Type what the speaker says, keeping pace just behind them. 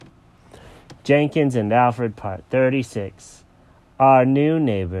Jenkins and Alfred, Part 36. Our New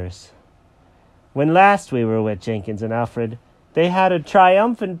Neighbors. When last we were with Jenkins and Alfred, they had a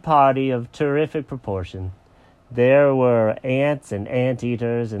triumphant party of terrific proportion. There were ants and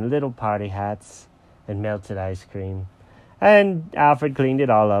anteaters and little party hats and melted ice cream. And Alfred cleaned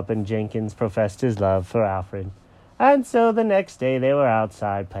it all up, and Jenkins professed his love for Alfred. And so the next day they were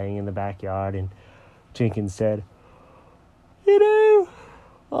outside playing in the backyard, and Jenkins said,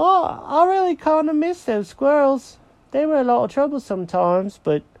 I really kind of miss those squirrels. They were a lot of trouble sometimes,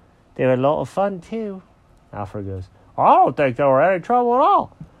 but they were a lot of fun too. Alfred goes, I don't think they were any trouble at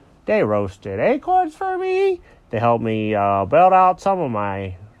all. They roasted acorns for me. They helped me build out some of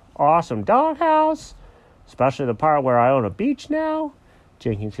my awesome doghouse, especially the part where I own a beach now.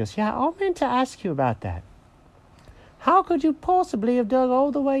 Jenkins goes, yeah, I meant to ask you about that. How could you possibly have dug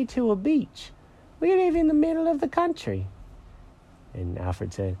all the way to a beach? We live in the middle of the country. And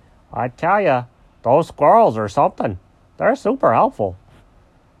Alfred said, I tell you, those squirrels are something. They're super helpful.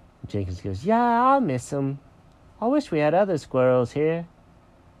 And Jenkins goes, yeah, I miss them. I wish we had other squirrels here.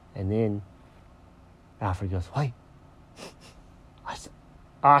 And then Alfred goes, wait.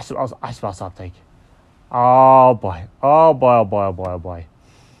 I smell something. Oh boy. Oh boy.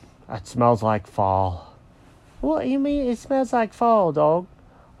 That smells like fall. What do you mean it smells like fall, dog?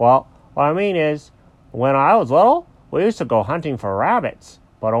 Well, what I mean is, when I was little, we used to go hunting for rabbits,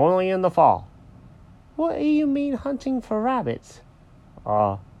 but only in the fall. What do you mean hunting for rabbits?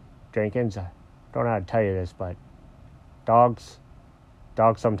 Jenkins, I don't know how to tell you this, but dogs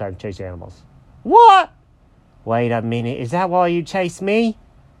sometimes chase animals. What? Wait a minute, is that why you chase me?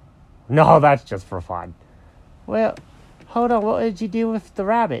 No, that's just for fun. Well, hold on, what did you do with the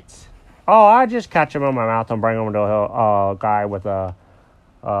rabbits? Oh, I just catch them in my mouth and bring them to a guy with a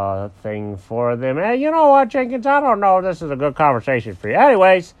thing for them. Hey, you know what, Jenkins? I don't know if this is a good conversation for you.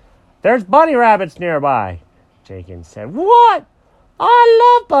 Anyways, there's bunny rabbits nearby. Jenkins said, what?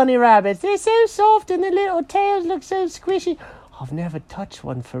 I love bunny rabbits. They're so soft and the little tails look so squishy. I've never touched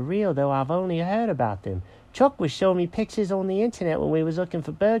one for real, though I've only heard about them. Chuck was showing me pictures on the internet when we was looking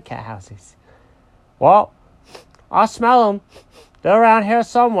for bird cat houses. Well, I smell them. They're around here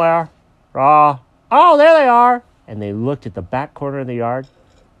somewhere. Oh, there they are. And they looked at the back corner of the yard.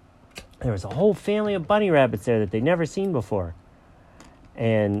 There was a whole family of bunny rabbits there that they'd never seen before.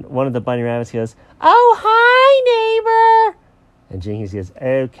 And one of the bunny rabbits goes, oh, hi, neighbor. And Jenkins goes,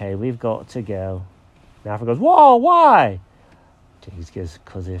 okay, we've got to go. And Alfred goes, whoa, why? Jenkins goes,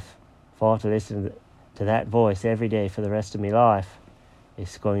 because if I have to listen to that voice every day for the rest of my life,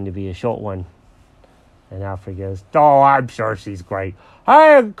 it's going to be a short one. And Alfred goes, oh, I'm sure she's great.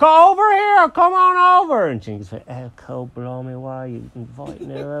 Hey, come over here. Come on over. And Jenkins went, oh, cold blimey, why are you inviting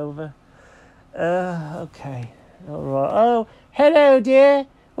her over? Okay. All right. Oh, hello, dear.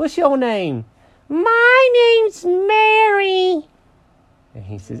 What's your name? My name's Mary. And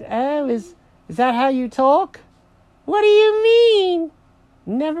he says, oh, is that how you talk? What do you mean?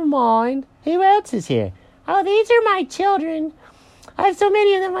 Never mind. Who else is here? Oh, these are my children. I have so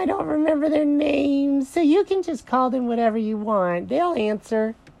many of them I don't remember their names, so you can just call them whatever you want. They'll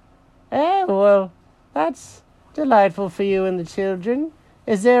answer. Oh, well, that's delightful for you and the children.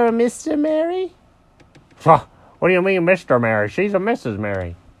 Is there a Mr. Mary? What do you mean, Mr. Mary? She's a Mrs.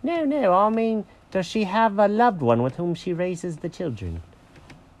 Mary. No, I mean, does she have a loved one with whom she raises the children?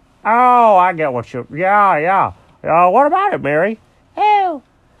 Oh, I get what you... Yeah. What about it, Mary? Oh,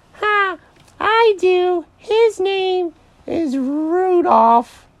 I do. His name is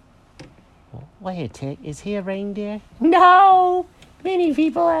Rudolph. Wait a tick, is he a reindeer? No! Many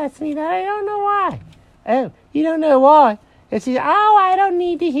people ask me that. I don't know why. Oh, you don't know why? I don't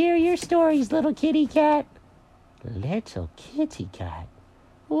need to hear your stories, little kitty cat. Little kitty cat?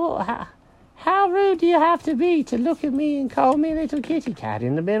 Well, how rude do you have to be to look at me and call me little kitty cat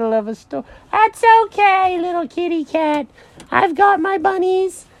in the middle of a store? That's okay, little kitty cat. I've got my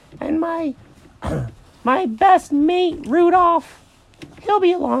bunnies and my best mate, Rudolph. He'll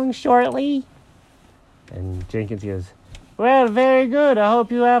be along shortly. And Jenkins goes, well, very good. I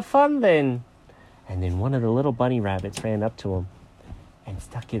hope you have fun then. And then one of the little bunny rabbits ran up to him and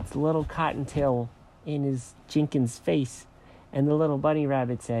stuck its little cottontail in Jenkins' face. And the little bunny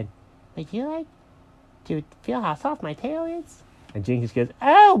rabbit said, would you feel how soft my tail is? And Jenkins goes,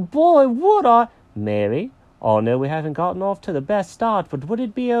 oh boy, would I? Mary, I know we haven't gotten off to the best start, but would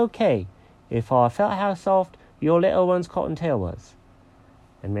it be okay if I felt how soft your little one's cottontail was?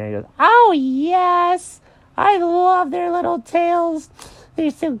 And Mary goes, oh yes, I love their little tails. They're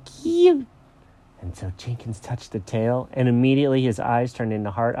so cute. And so Jenkins touched the tail, and immediately his eyes turned into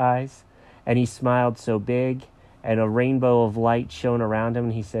heart eyes, and he smiled so big, and a rainbow of light shone around him,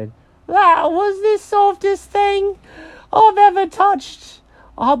 and he said, That was the softest thing I've ever touched.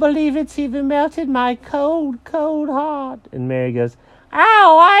 I believe it's even melted my cold, cold heart. And Mary goes,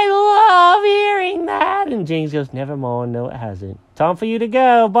 ow, I love hearing that. And James goes, never mind, no it hasn't. Time for you to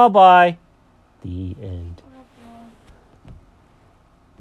go. Bye-bye. The end.